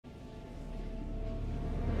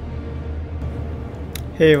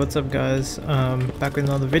Hey, what's up guys? Back with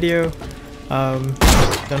another video. Don't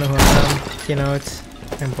know who I am. Keynote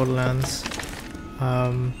and Borderlands.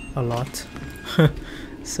 A lot.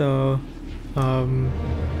 So,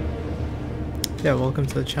 yeah, welcome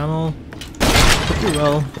to the channel. Hope you're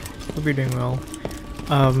well. Hope you're doing well.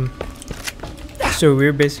 So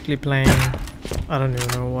we're basically playing, I don't even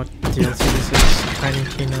know what DLC this is. Tiny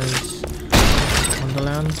Tina's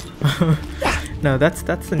Wonderland. No, that's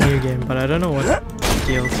the new game, but I don't know what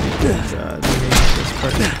DLC is the name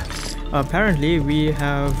of this. But apparently we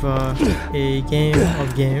have a game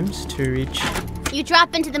of games to reach. You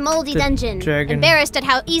drop into the moldy dungeon, embarrassed at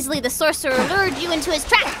how easily the sorcerer lured you into his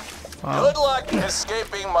trap. Wow. Good luck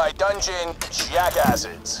escaping my dungeon,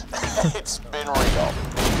 jackasses. It's been real.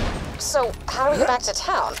 So, how do we get back to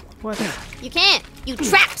town? What? You can't. You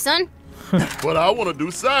trapped, son. But I want to do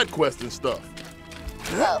side quests and stuff.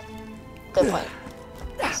 Oh, good point.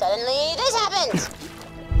 Suddenly, this happens.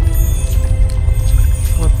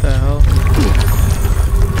 What the hell?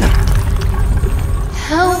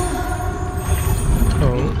 Help!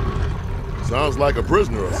 Oh, Sounds like a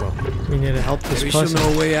prisoner or something. we need to help this Maybe person. she'll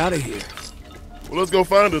know a way out of here. Well, let's go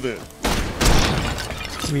find her then.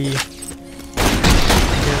 We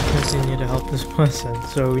definitely need to help this person.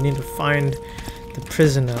 So we need to find the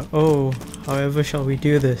prisoner. Oh, however shall we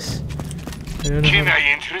do this? I don't know. Can I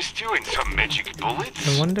interest you in some magic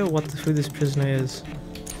bullets? I wonder who this prisoner is.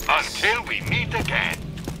 Until we meet again.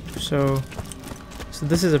 So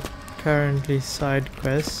this is apparently side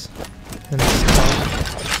quests and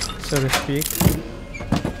stuff, so to speak.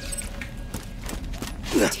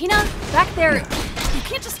 Tina, back there, you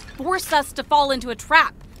can't just force us to fall into a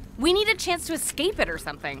trap. We need a chance to escape it or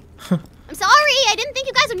something. I'm sorry, I didn't think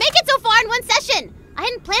you guys would make it so far in one session. I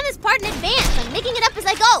hadn't planned this part in advance. I'm making it up as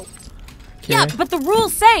I go. Okay. Yeah, but the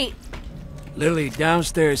rules say... Lily,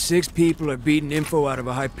 downstairs 6 people are beating info out of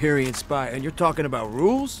a Hyperion spy, and you're talking about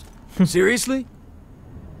rules? Seriously?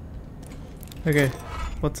 Okay,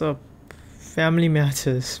 what's up? Family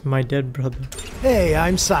matters. My dead brother. Hey,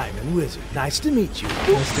 I'm Simon, wizard. Nice to meet you.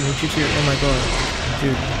 Nice to meet you too. Oh my god,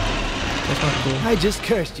 dude, that's not cool. I just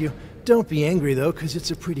cursed you. Don't be angry though, cause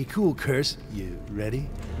it's a pretty cool curse. You ready?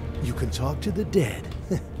 You can talk to the dead.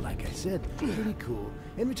 Like I said, pretty cool.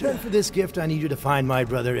 In return for this gift, I need you to find my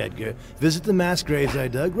brother Edgar, visit the mass graves I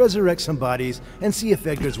dug, resurrect some bodies, and see if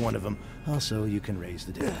Edgar's one of them. Also, you can raise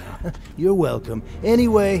the dead now. You're welcome.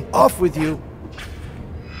 Anyway, off with you.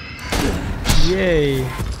 Yay!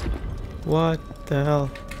 What the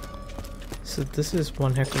hell? So this is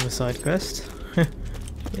one heck of a side quest.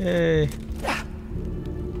 Yay!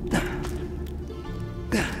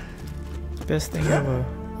 Best thing ever.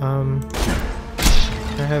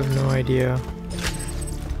 I have no idea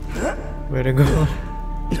where to go.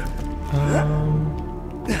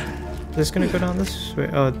 Just gonna go down this way.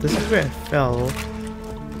 Oh, this is where I fell.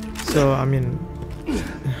 So I mean,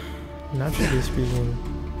 naturally speaking,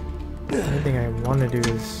 the only thing I want to do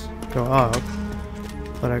is go up,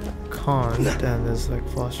 but I can't, and there's like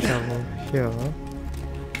fast travel here,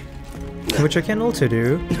 which I can also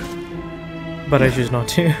do, but I choose not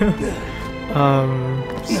to.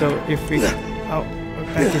 So if we, oh, my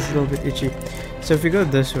back is a little bit itchy. So if we go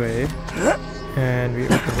this way, and we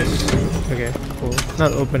open this, okay, cool.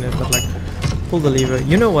 Not open it, but like pull the lever.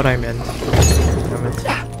 You know what I meant.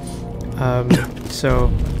 So,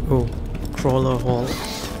 oh, crawler hole.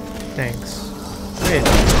 Thanks. Wait,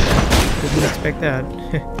 didn't expect that.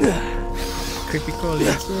 Creepy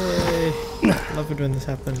crawlies, yay! Love it when this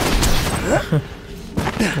happens.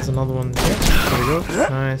 There's another one there. There we go.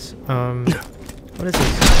 Nice. What is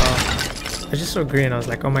this? I just saw green. I was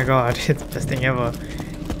like, oh my god, it's the best thing ever.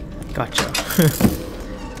 Gotcha.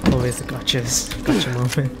 Always the gotchas. Gotcha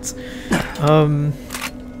moments.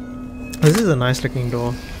 This is a nice looking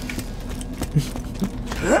door.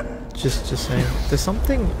 Just saying. There's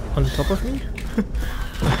something on top of me?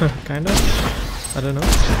 Kinda? I don't know.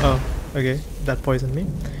 Oh, okay. That poisoned me.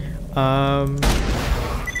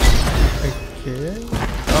 Okay.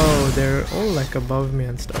 Oh, they're all like above me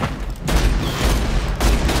and stuff.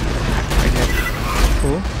 Okay.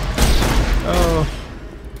 Cool. Oh.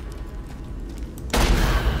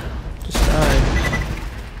 Just die.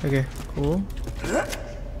 Okay, cool.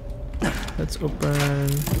 Let's open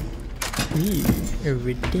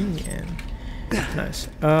everything and nice.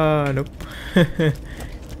 Nope.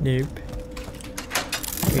 Nope.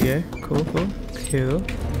 Okay, cool.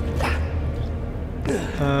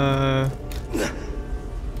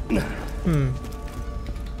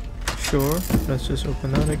 Sure, let's just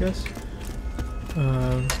open that, I guess.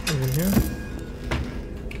 Even here.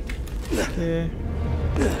 Okay.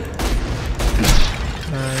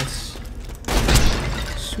 Nice.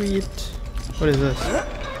 sweet. What is this?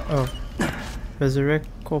 Oh. Resurrect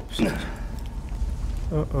corpses.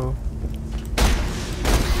 Uh-oh.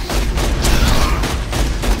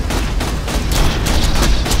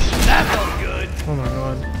 That felt good. Oh my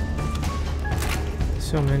god.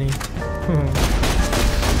 So many.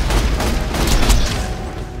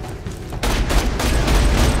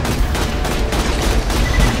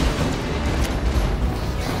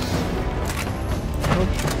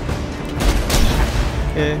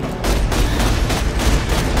 Okay.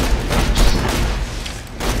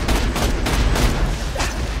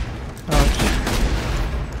 Ouch.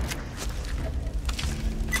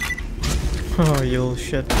 Oh, you little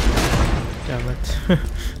shit. Damn it.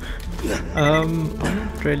 I'm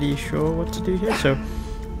not really sure what to do here, so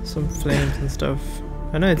some flames and stuff.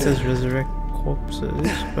 I know it says resurrect corpses,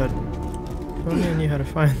 but if only I knew how to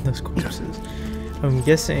find those corpses. I'm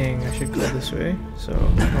guessing I should go this way, so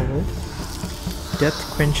I will. Death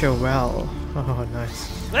Quencher Well. Oh, nice.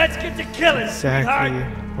 Let's get to killing, Exactly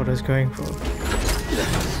what I was going for.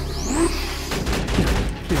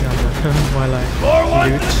 While I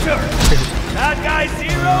loot. Bad guy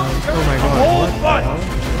zero. Oh my god, what the hell?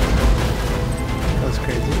 That was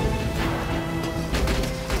crazy.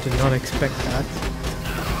 Did not expect that.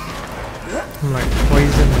 I'm like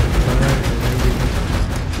poison and burn and everything.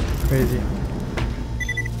 Crazy.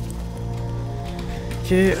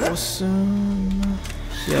 Okay, awesome.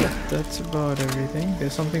 Yeah, that's about everything.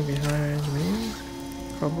 There's something behind me.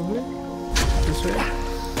 Probably. This way.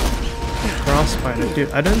 Grass spider.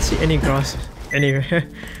 Dude, I don't see any grass anywhere.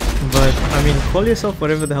 But, I mean, call yourself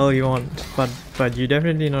whatever the hell you want. But you're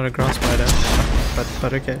definitely not a grass spider.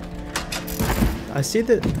 But okay. I see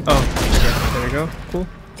that. Oh, okay. There we go. Cool.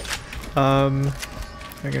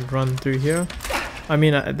 I can run through here. I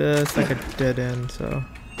mean, there's like a dead end, so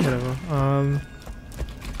whatever.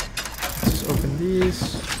 Let's just open these.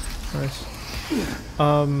 Nice.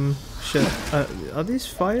 Shit. Are these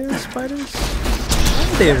fire spiders? Why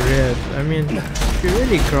are they red? I mean, if you're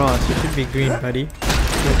really grass, you should be green, buddy.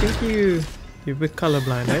 I think you're a bit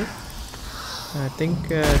colorblind, eh? I think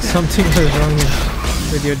something was wrong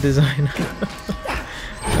with your design.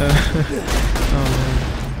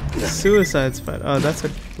 Suicide spider. Oh, that's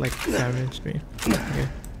what like damaged me. Okay.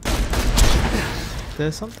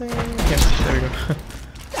 There's something. Yeah, there we go.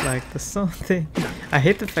 Like there's something. I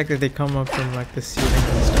hate the fact that they come up from like the ceiling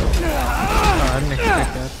and stuff. Oh, I didn't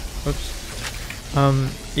expect that.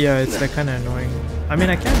 Oops. Yeah, it's like kind of annoying. I mean,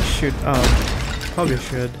 I can shoot. Oh, probably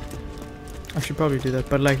should. I should probably do that,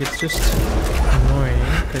 but like it's just annoying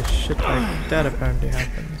because shit like that apparently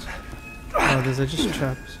happens. Oh, those are just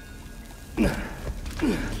traps.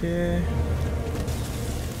 Okay.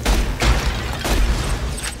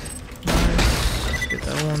 Nice. Let's get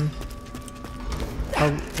that one.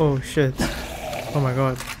 Oh shit. Oh my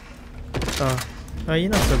god. Oh, you're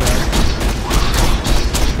not so bad.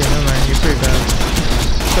 Okay, never mind, you're pretty bad.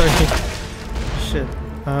 Sorry. Shit.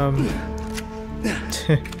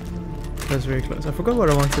 That was very close. I forgot what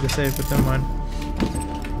I wanted to say, but never mind.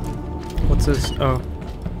 What's this? Oh.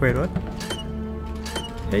 Wait, what?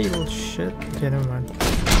 Hey, you little shit. Okay, never mind.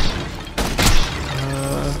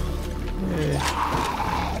 Hey.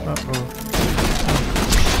 Uh-oh.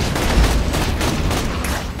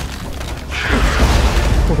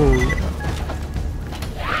 Oh, yeah.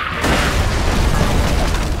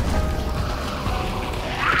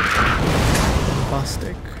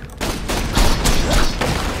 Bombastic.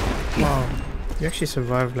 Wow. You actually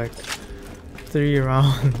survived like 3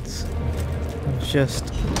 rounds of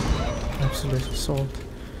just absolute assault.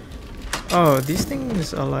 Oh, these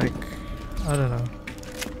things are like, I don't know.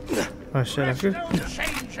 Oh shit, I feel...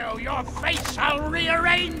 Change you, your face I'll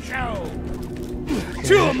rearrange you!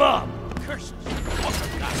 Chew him up! Curses!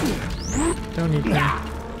 Don't need me. Oh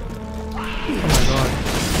my god.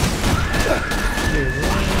 Dude,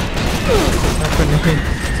 what's happening?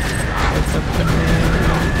 What's happening?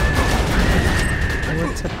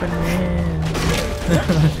 What's happening?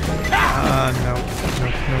 No.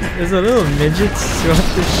 There's a little midgets throughout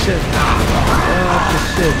this shit.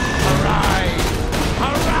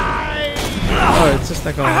 Oh, it's just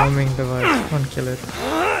like a homing device. Can't kill it.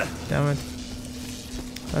 Damn it.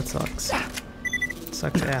 That sucks.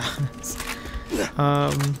 Sucks ass.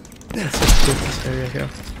 Let's just get this area here.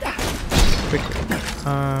 Quick.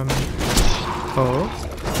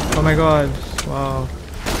 Oh my god. Wow.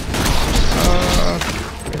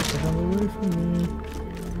 Get the hell away from me.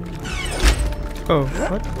 Oh,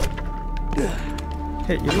 what?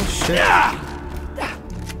 Hey, you little shit.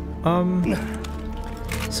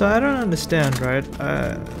 So I don't understand, right?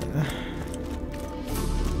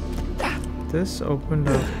 This opened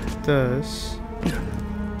up this.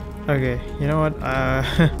 Okay, you know what?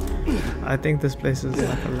 I think this place is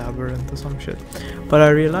like a labyrinth or some shit. But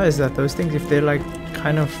I realized that those things, if they like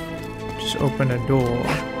kind of just open a door,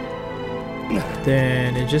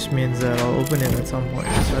 then it just means that I'll open it at some point.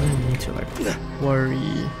 So I don't need to like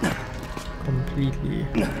worry completely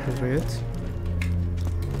over it.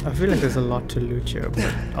 I feel like there's a lot to loot here,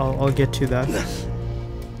 but I'll get to that.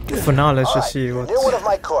 For now, let's just see what's... Near one of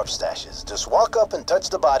my corpse stashes. Just walk up and touch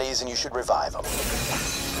the bodies and you should revive them.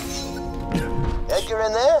 Edgar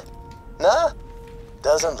in there? Nah?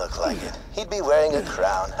 Doesn't look like it. He'd be wearing a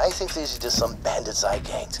crown. I think these are just some bandits I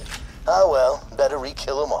ganked. Oh well, better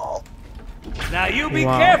re-kill them all. Now you be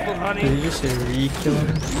careful, honey. Did you just say re-kill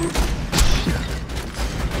him?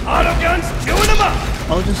 Auto guns, chewing them up!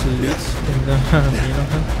 I'll just loot in the you know.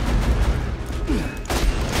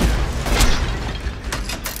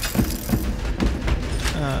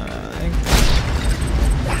 I think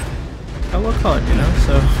I work hard, you know,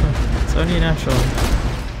 so it's only natural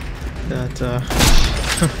that I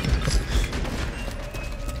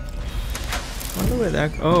wonder where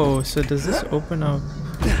that... Oh, so does this open up?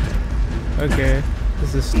 Okay,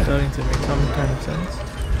 this is starting to make some kind of sense.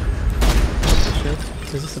 What the shit?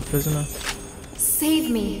 Is this a prisoner? Save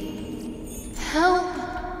me. Help.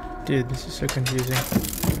 Dude, this is so confusing.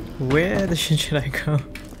 Where the shit should I go?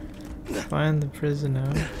 Find the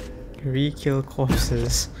prisoner. Re-kill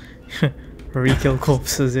corpses. Re-kill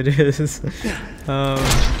corpses it is.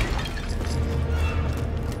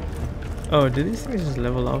 Oh, do these things just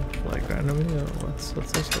level up like randomly or what's the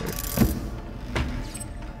story?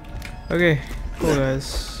 Okay, cool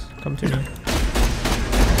guys. Come to me.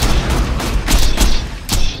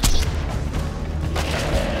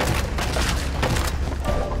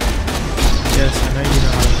 Yes, I know you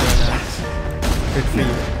know how to do that. Good for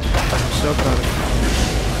you. I'm so proud of you.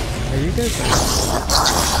 Are you guys like...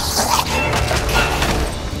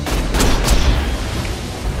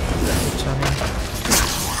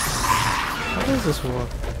 How does this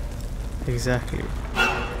work? Exactly.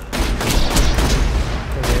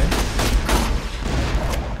 Okay.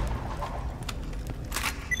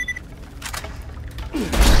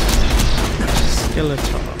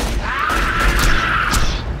 Skeleton.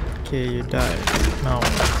 Okay, you died. Now.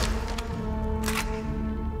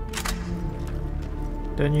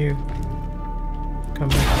 Don't you come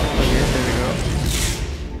back up again? There we go.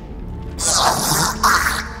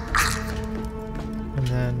 And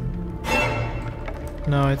then...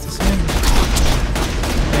 No, it's the same thing.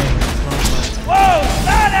 It's not like... Whoa,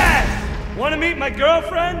 stop that! Wanna meet my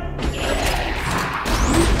girlfriend?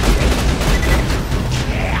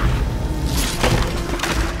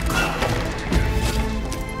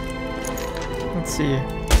 Let's see.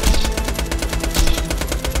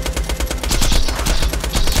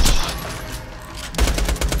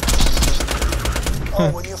 Oh,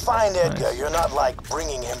 when you find Edgar, you're not like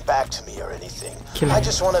bringing him back to me or anything. I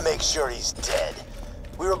just want to make sure he's dead.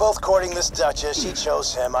 We were both courting this Duchess, she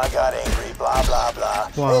chose him, I got angry, blah blah blah.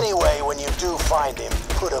 Wow. Anyway, when you do find him,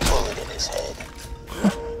 put a bullet in his head.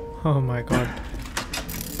 Oh my god.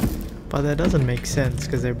 But that doesn't make sense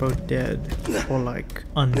because they're both dead. Or like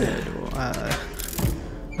undead or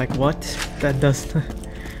like what? That does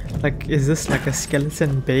like, is this like a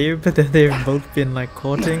skeleton babe that they've both been like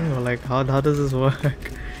courting, or like how does this work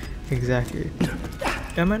exactly?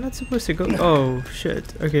 Am I not supposed to go? Oh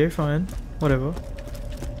shit. Okay, fine, whatever.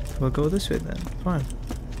 We'll go this way then. Fine,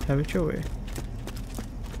 have it your way.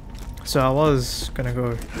 So I was gonna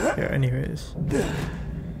go here anyways.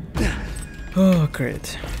 Oh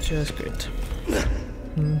great, just great.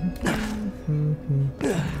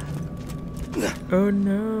 Oh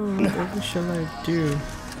no, what shall I do?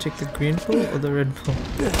 Take the green pill or the red pill?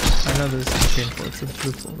 I know there's a green pill, it's a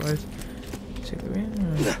blue pill, right? Take the green?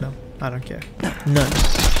 No, I don't care. None.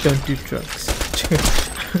 Don't do drugs.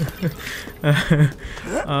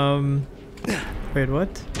 Wait,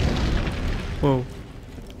 what? Whoa.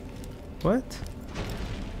 What?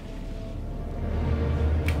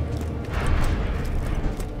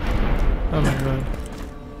 Oh my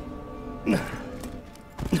god.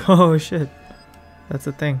 Oh shit. That's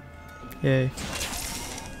a thing. Yay.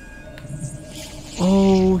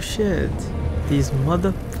 Oh shit. These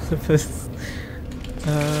mother flippers.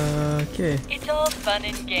 Okay. It's all fun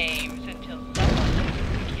and games until someone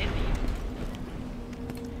kills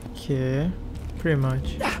you. Okay. Pretty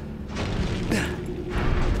much.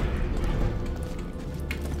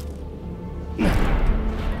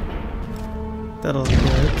 That'll do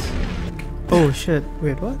it. Oh shit.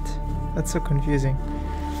 Wait, what? That's so confusing.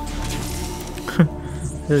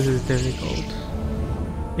 This is difficult.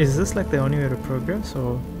 Is this like the only way to progress,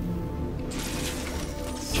 or?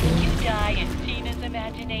 You die as seen as a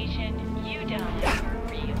imagination, you die for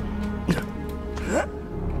real.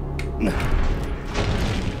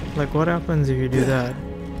 Like, what happens if you do that?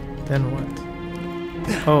 Then what?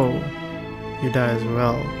 Oh, you die as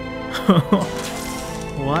well.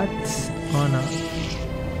 What? Oh no.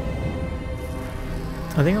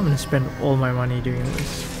 I think I'm gonna spend all my money doing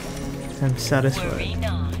this. I'm satisfied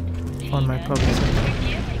on my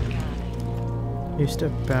publicity. You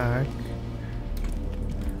step back.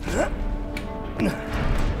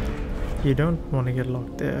 You don't want to get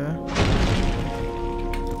locked there.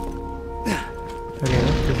 Okay,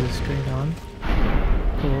 this is straight on.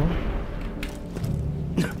 Cool.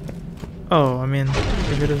 Oh, I mean,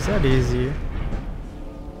 if it was that easy.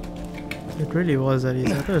 It really was that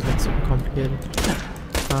easy. I thought it was like super complicated.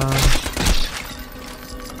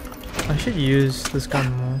 I should use this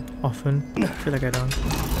gun more often. I feel like I don't.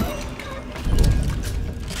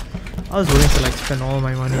 I was willing to like spend all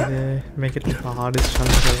my money there, make it like the hardest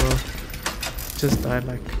challenge ever. Just died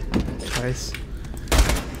like twice. I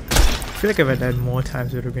feel like if I died more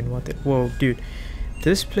times it would have been worth it. Whoa, dude.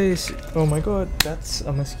 This place, oh my god, that's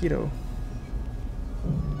a mosquito.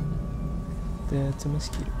 That's a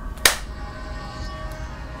mosquito.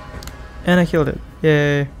 And I killed it.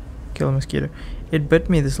 Yay. Kill a mosquito. It bit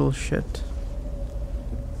me, this little shit.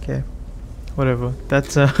 Okay. Whatever.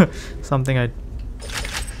 That's something I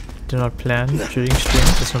did not plan during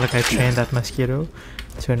streams. It's not like I trained that mosquito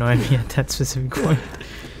to annoy me at that specific point.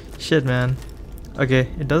 Shit, man. Okay,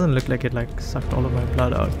 it doesn't look like it like sucked all of my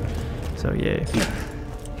blood out. So yay.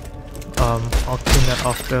 I'll clean that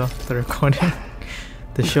after the recording.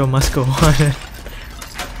 The show must go on.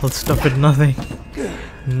 I'll stop at nothing.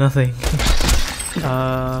 Nothing.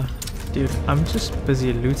 Dude, I'm just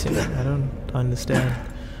busy looting. I don't understand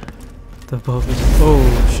the purpose. Oh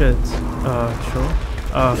shit. Sure.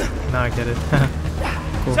 Now I get it.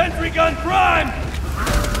 Cool. Sentry gun prime!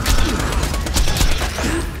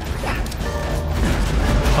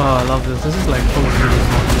 Oh, I love this. This is like full of videos.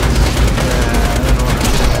 Yeah, I don't know what to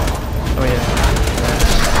do. Oh yeah.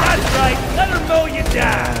 That's right, let her mow you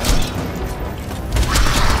down!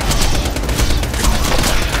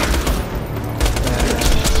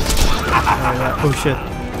 Oh shit.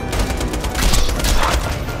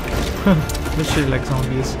 Literally like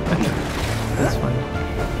zombies. That's funny.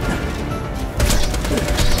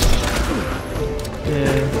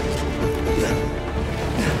 Yeah.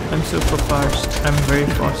 I'm super fast. I'm very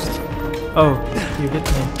fast. Oh, you hit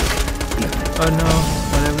me. Oh no,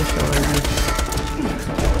 whatever shall I do?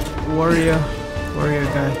 Warrior. Warrior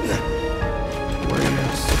guy. Warrior,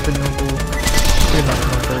 super noble. You're not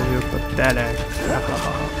noble, you're pathetic.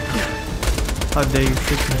 How dare you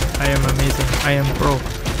shoot me? I am amazing. I am pro.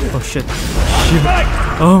 Oh shit. Shoot.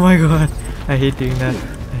 Oh my god. I hate doing that.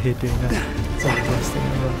 I hate doing that. It's the worst thing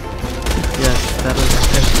ever. Yes, that was my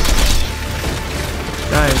thing.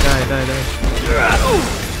 Die.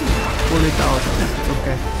 Pull it out. It's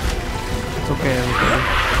okay. It's okay, everybody.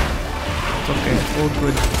 It's okay. All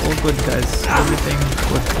good. All good, guys. Everything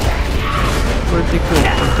good. Pretty cool.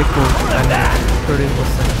 Pretty cool. And 30%.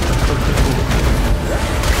 Pretty cool.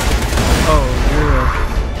 Oh, you're a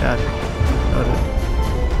cat. Got it.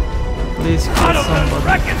 Please kill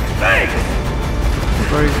somebody.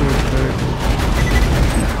 Very good, very good.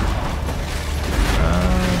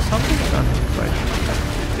 Something's done right.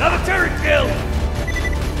 Another turret kill!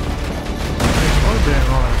 All doing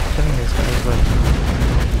wrong. I'm killing these guys, but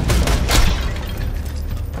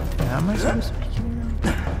yeah, am I supposed to be killing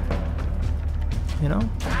them? You know?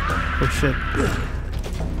 Oh shit.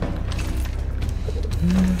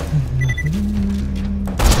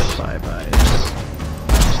 Bye.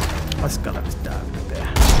 Let's go, let's die there.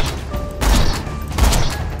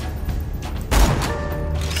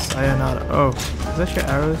 Sayonara. Oh, is that your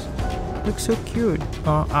arrows? Look so cute.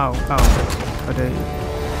 Oh, ow. How dare you?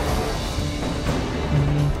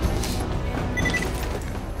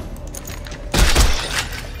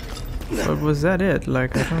 But was that it?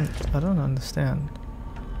 Like, I don't understand.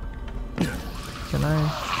 Can I?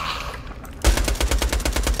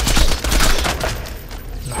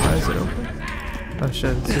 Why is it open? Oh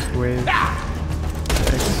shit, it's just wave.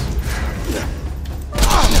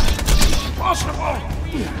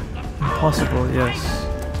 Impossible, yes.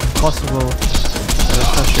 Impossible that I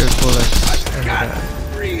touch your bullets and die.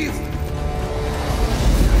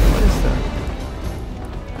 What is that?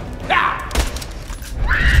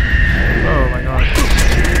 Oh my god.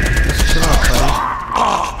 Just chill out, buddy.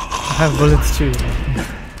 I have bullets too.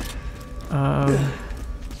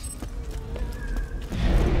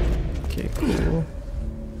 Okay, cool.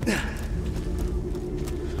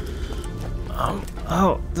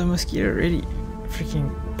 Oh, the mosquito really freaking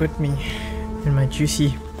bit me. in my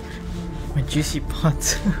juicy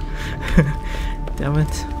pot. Damn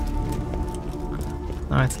it.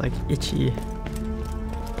 Now it's like itchy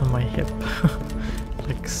on my hip.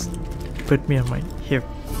 Like put me on my hip,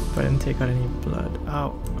 but I didn't take out any blood.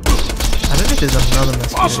 Ow. I don't know if there's another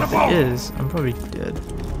mosquito. If there is, I'm probably dead.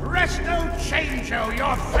 Rest don't change you,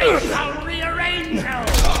 your face shall rearrange you.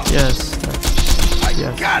 Yes.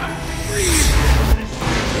 Yes.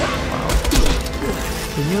 Wow.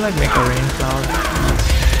 Can you like make a rain cloud?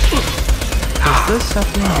 Is this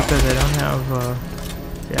happening because I don't have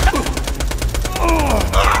yeah.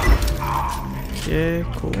 Okay,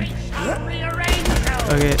 cool.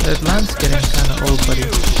 Okay, that land's getting kinda old, buddy.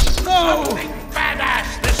 No! Badass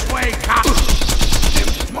this way, cop!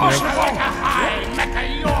 Impossible to hide, Mecca,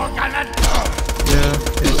 you're gonna do!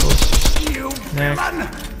 Yeah, okay, cool. You next. villain!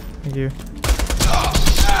 Thank you.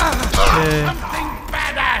 Something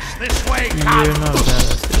badass this way, cop! You're not a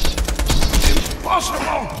badass, dude.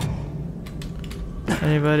 Impossible!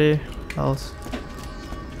 Anybody else?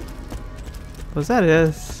 Was that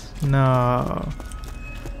it? No.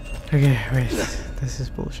 Okay, wait. This is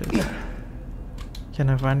bullshit. Can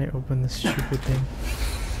I finally open this stupid thing?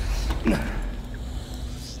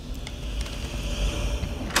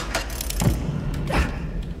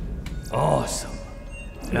 Awesome.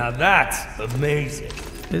 Now that's amazing.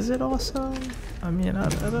 Is it awesome? I mean, I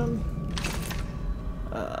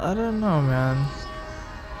don't know, man.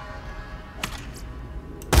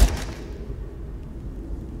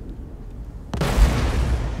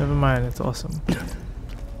 Never mind, it's awesome.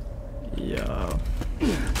 Yeah,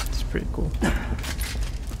 it's pretty cool.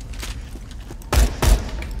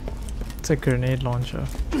 It's a grenade launcher.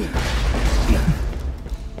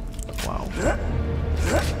 Wow.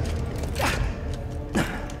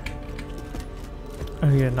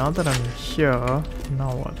 Okay, now that I'm here,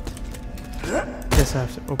 now what? Guess I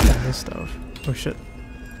have to open this stuff. Oh shit.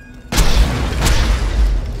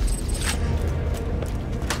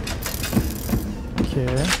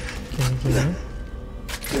 Okay, gimme.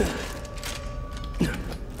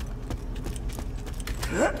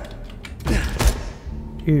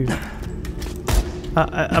 Ooh.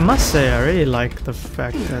 I must say I really like the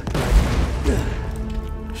fact that like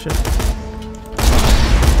shit.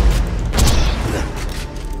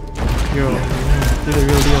 Yo, do the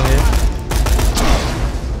real deal here.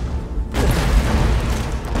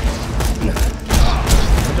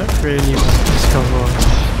 I don't really want to discover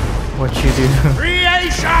what you do.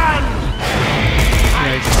 Creation! I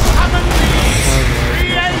summon thee!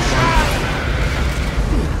 Creation!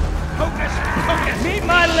 Focus! Meet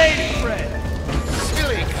my lady friend!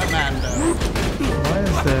 Silly commander! Why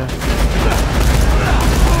is there...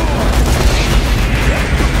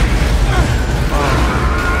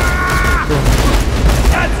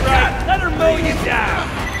 That's right! Let her mow you down!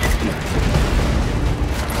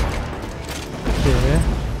 Okay,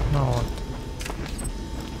 now what?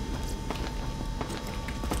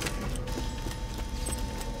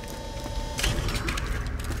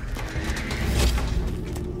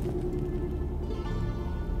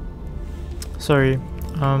 Sorry,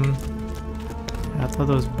 I thought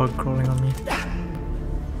there was a bug crawling on me.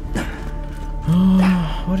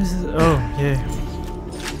 Oh, what is it? Oh, yeah.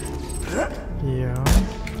 Yeah.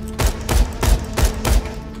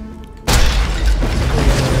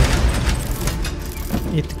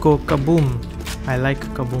 It go kaboom. I like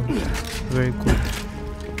kaboom. Very good.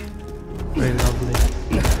 Very lovely.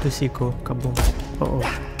 To see go kaboom. Uh oh.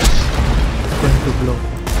 It's going to blow.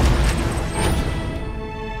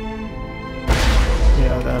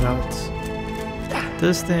 Yeah, that hurts.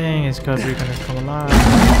 This thing is probably gonna come alive.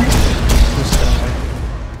 Just die.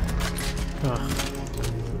 Ugh.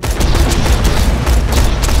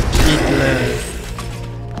 Eat lead.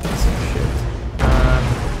 Some shit.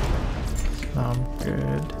 I'm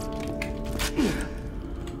good.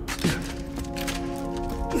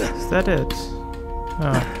 Is that it?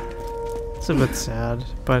 Oh. It's a bit sad,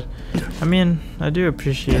 but I mean, I do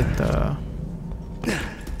appreciate the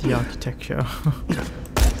architecture.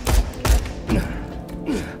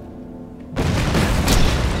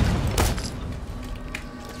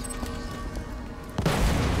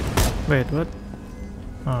 Wait, what?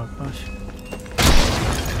 Oh gosh.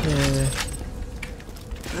 Yeah.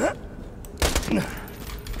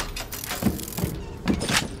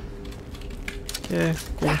 Okay,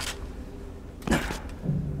 cool.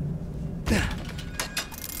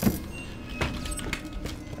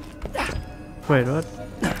 Wait, what?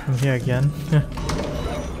 I'm here again.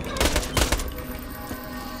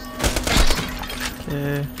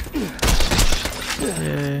 Okay.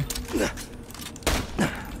 Okay.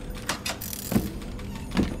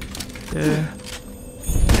 Okay.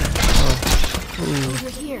 Oh, Over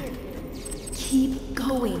here. Keep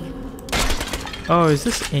going. Oh, is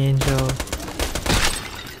this Angel?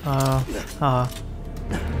 I'm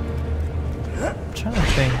trying to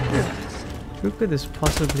think. Who could this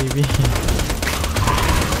possibly be?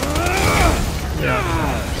 Yeah.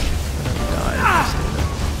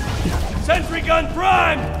 Sentry gun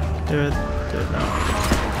prime! Do it now.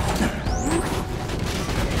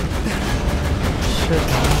 Shit,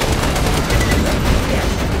 man.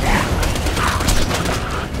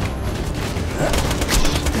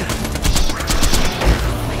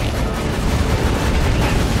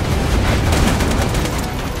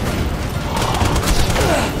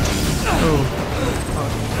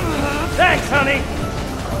 Thanks, honey!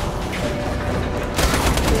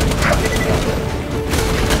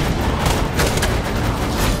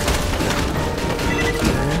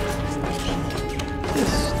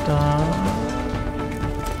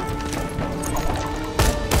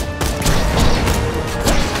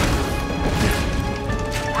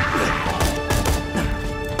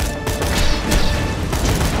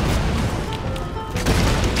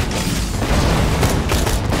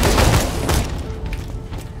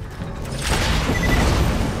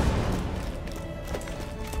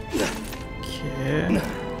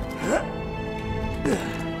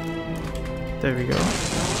 There we go.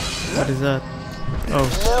 What is that? Oh.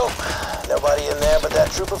 Nope. Nobody in there but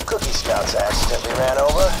that troop of cookie scouts I accidentally ran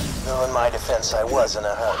over. Though in my defense, I was in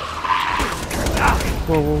a hurry.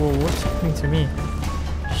 Whoa, whoa, whoa, what's happening to me?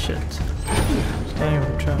 Shit. Damn,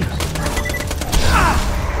 traps.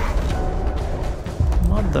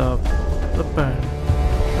 Mother flipper.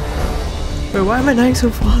 Wait, why am I dying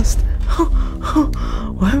so fast?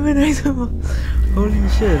 Why am I dying so fast? Holy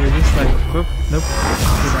shit, I just like, whoop, nope,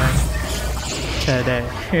 you're dying. Today.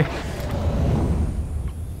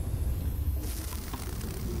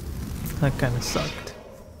 That kind of sucked.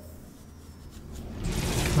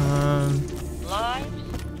 Lives?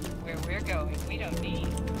 Where we're going, we don't need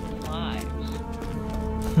lives.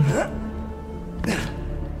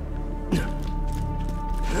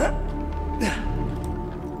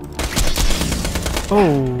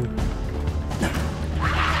 Oh.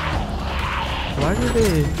 Why do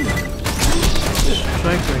they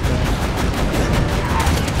strike like that?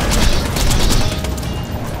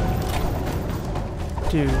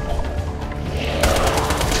 Dude.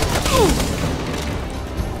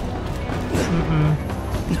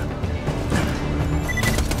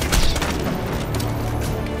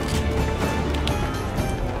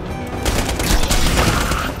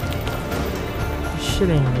 You're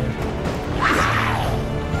shitting me.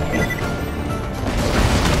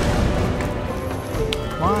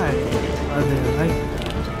 Why are they like that?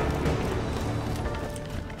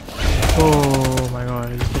 Oh my god,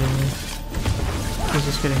 are you kidding me? He's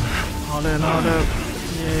just getting harder and harder.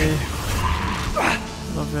 Yay.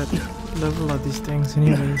 Love it. Level of these things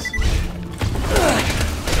anyways.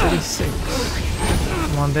 36.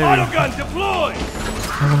 Come on, there we go. Autogun deployed!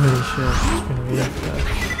 Holy shit, it's been waiting for that.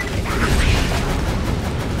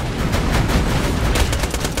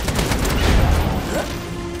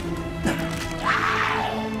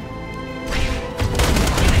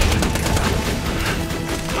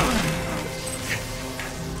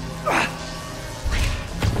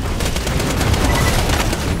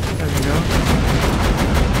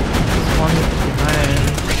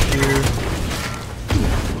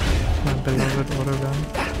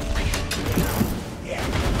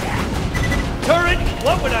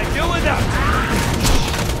 What would I do without you?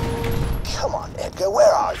 Come on, Edgar,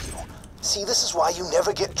 where are you? See, this is why you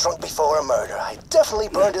never get drunk before a murder. I definitely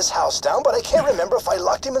burned his house down, but I can't remember if I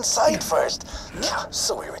locked him inside first.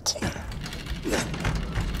 So irritating.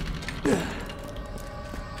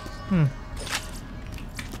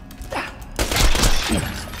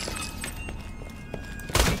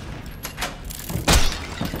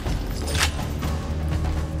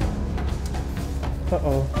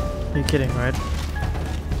 Uh-oh. You're kidding, right?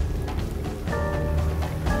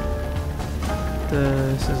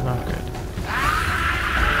 This is not good.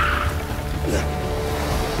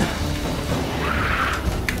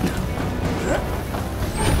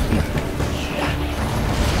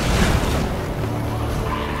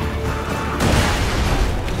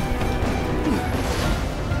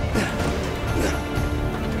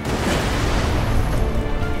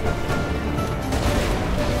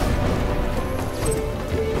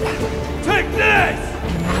 Take this!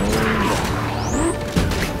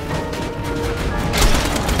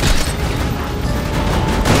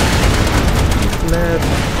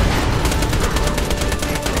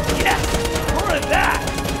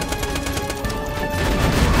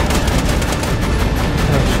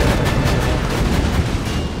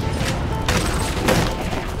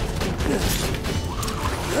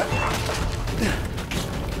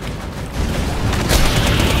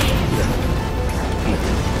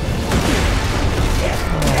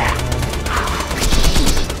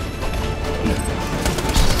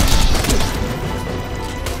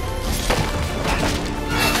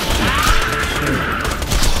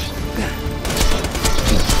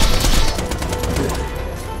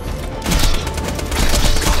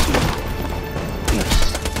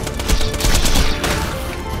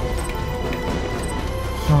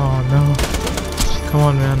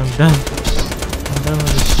 on, man. I'm done. I'm done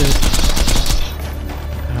with this shit.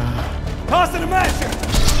 Tossing a masher!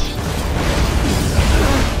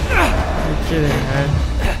 You're kidding, man.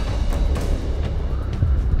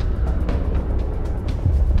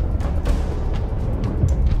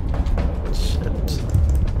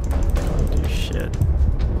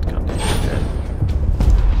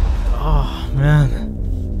 Man,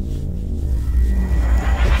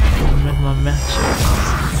 I'm in my matches.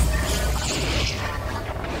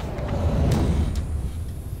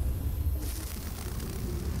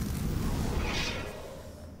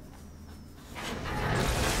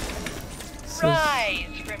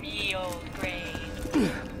 Rise from ye old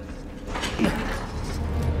grave.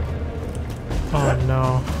 Oh no.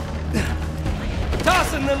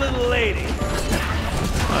 Tossing the little lady.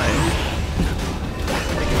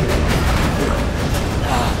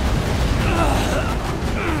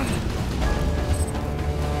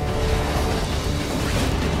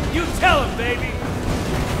 You tell him, baby.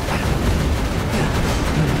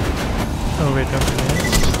 Oh wait, don't do that.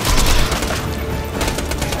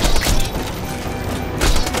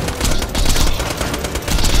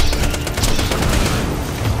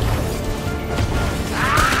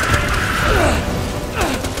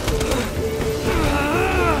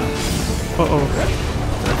 Uh-oh.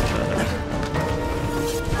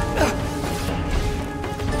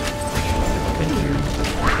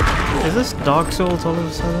 Is this Dark Souls all of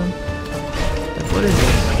a sudden? Like, what is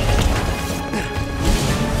this?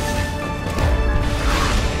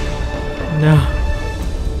 No.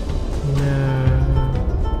 No.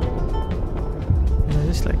 Can I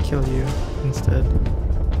just like kill you instead?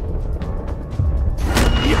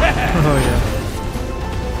 Yeah! Oh yeah.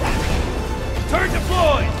 Turn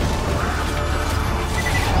deployed!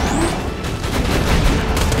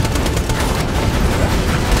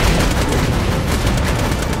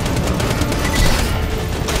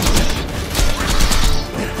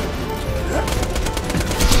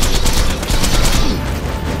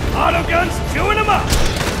 Auto guns chewing them up!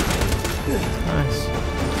 Nice.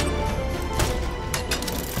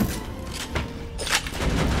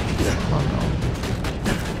 Oh no.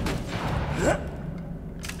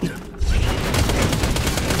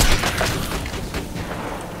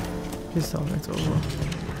 Please tell me it's over.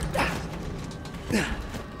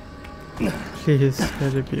 Please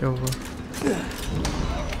let it be over.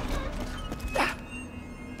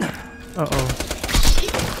 Uh-oh.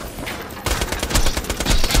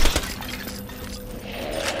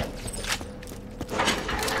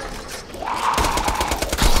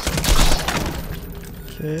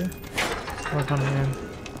 Okay, work on him.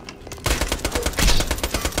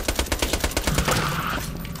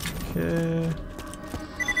 Okay.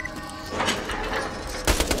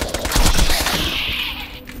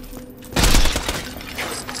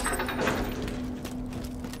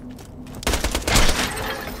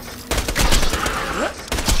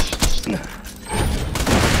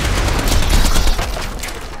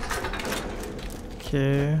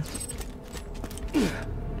 Okay.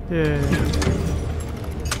 Yeah.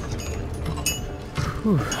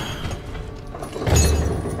 Whew.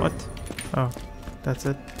 What? Oh, that's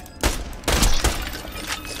it.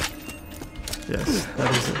 Yes,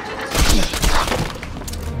 that is it.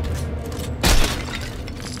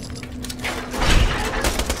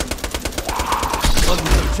 Wasn't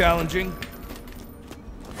so challenging.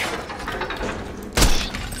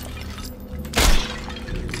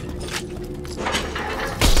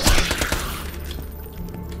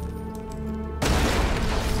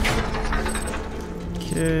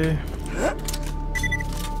 Okay.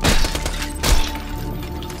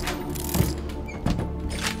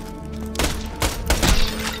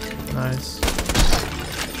 Nice.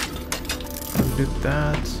 I'll do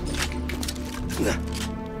that.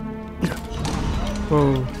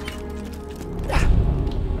 Whoa.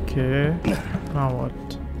 Okay. Now what?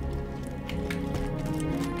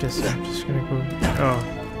 Guess I'm just gonna go. Oh.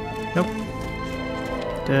 Nope.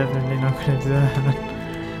 Definitely not gonna do that.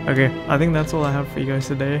 Okay, I think that's all I have for you guys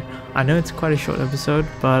today. I know it's quite a short episode,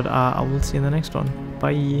 but I will see you in the next one.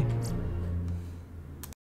 Bye!